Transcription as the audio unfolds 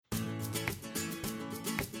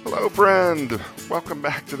Hello, friend. Welcome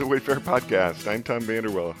back to the Wayfarer Podcast. I'm Tom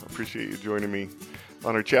Vanderwell. Appreciate you joining me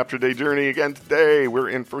on our chapter day journey. Again today, we're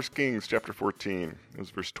in 1 Kings chapter 14. It was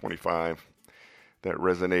verse 25 that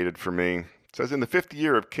resonated for me. It says, in the 5th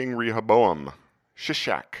year of King Rehoboam,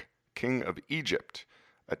 Shishak, king of Egypt,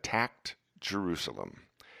 attacked Jerusalem.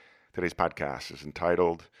 Today's podcast is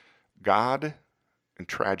entitled, God and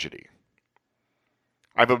Tragedy.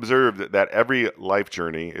 I've observed that every life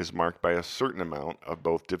journey is marked by a certain amount of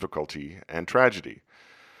both difficulty and tragedy.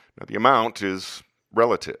 Now, the amount is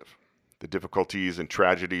relative. The difficulties and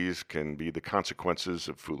tragedies can be the consequences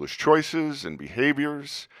of foolish choices and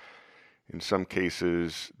behaviors. In some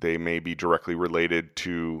cases, they may be directly related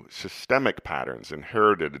to systemic patterns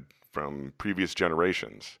inherited from previous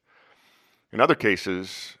generations. In other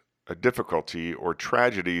cases, a difficulty or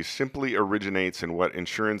tragedy simply originates in what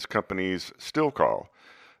insurance companies still call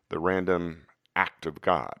the random act of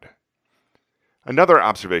God. Another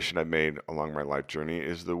observation I've made along my life journey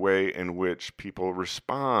is the way in which people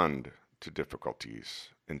respond to difficulties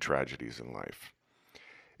and tragedies in life.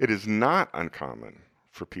 It is not uncommon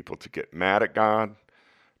for people to get mad at God,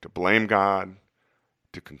 to blame God,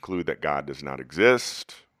 to conclude that God does not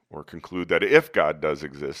exist, or conclude that if God does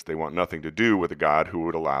exist, they want nothing to do with a God who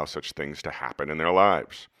would allow such things to happen in their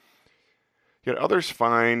lives. Yet others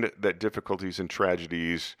find that difficulties and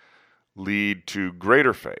tragedies lead to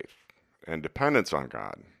greater faith and dependence on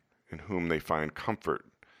God, in whom they find comfort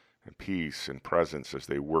and peace and presence as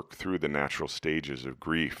they work through the natural stages of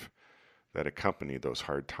grief that accompany those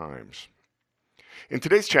hard times. In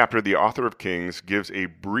today's chapter, the author of Kings gives a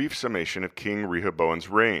brief summation of King Rehoboam's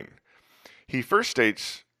reign. He first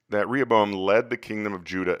states that Rehoboam led the kingdom of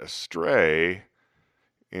Judah astray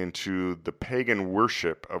into the pagan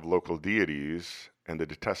worship of local deities and the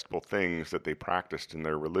detestable things that they practiced in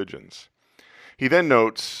their religions. He then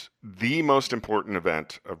notes the most important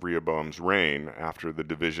event of Rehoboam's reign after the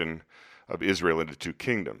division of Israel into two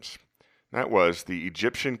kingdoms. That was the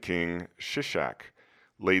Egyptian king Shishak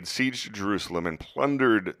laid siege to Jerusalem and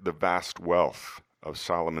plundered the vast wealth of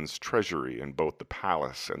Solomon's treasury in both the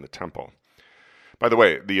palace and the temple. By the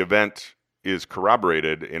way, the event is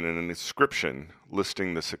corroborated in an inscription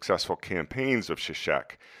listing the successful campaigns of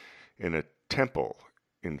Shishak in a temple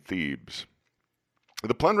in Thebes.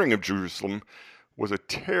 The plundering of Jerusalem was a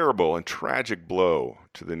terrible and tragic blow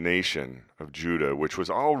to the nation of Judah, which was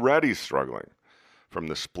already struggling from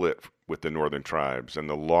the split with the northern tribes and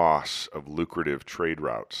the loss of lucrative trade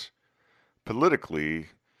routes. Politically,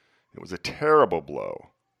 it was a terrible blow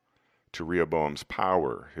to Rehoboam's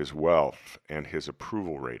power, his wealth, and his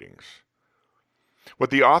approval ratings.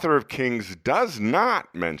 What the author of Kings does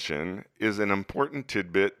not mention is an important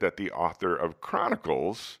tidbit that the author of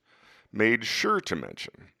Chronicles made sure to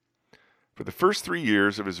mention. For the first 3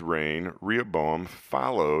 years of his reign, Rehoboam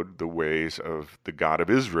followed the ways of the God of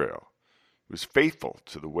Israel. He was faithful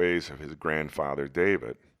to the ways of his grandfather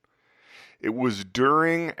David. It was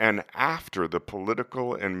during and after the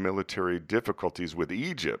political and military difficulties with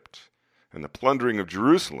Egypt and the plundering of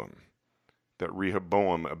Jerusalem that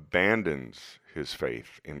Rehoboam abandons his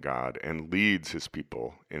faith in God and leads his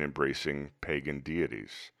people in embracing pagan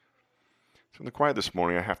deities. So in the quiet this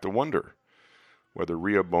morning, I have to wonder whether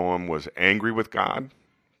Rehoboam was angry with God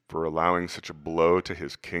for allowing such a blow to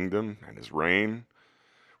his kingdom and his reign.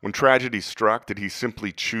 When tragedy struck, did he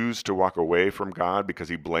simply choose to walk away from God because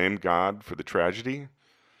he blamed God for the tragedy?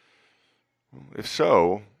 If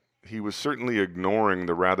so, he was certainly ignoring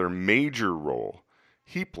the rather major role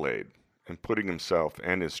he played in putting himself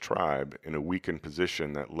and his tribe in a weakened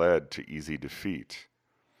position that led to easy defeat.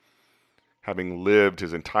 Having lived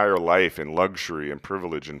his entire life in luxury and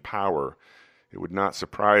privilege and power, it would not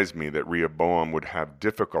surprise me that Rehoboam would have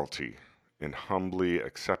difficulty in humbly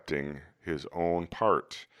accepting his own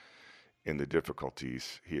part in the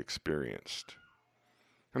difficulties he experienced.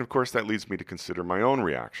 And of course, that leads me to consider my own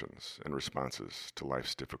reactions and responses to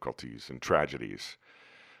life's difficulties and tragedies.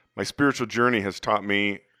 My spiritual journey has taught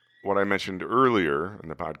me what I mentioned earlier in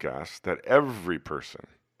the podcast, that every person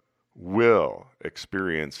will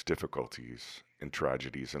experience difficulties and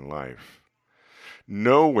tragedies in life.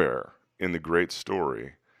 Nowhere in the great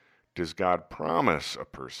story does God promise a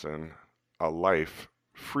person a life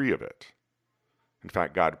free of it. In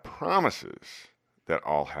fact, God promises that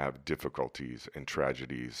all have difficulties and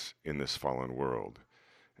tragedies in this fallen world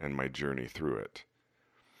and my journey through it.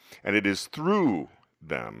 And it is through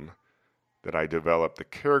them that I develop the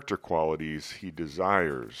character qualities he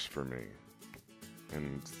desires for me,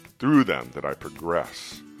 and through them that I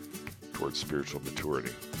progress towards spiritual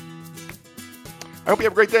maturity. I hope you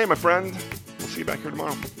have a great day, my friend. We'll see you back here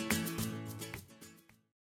tomorrow.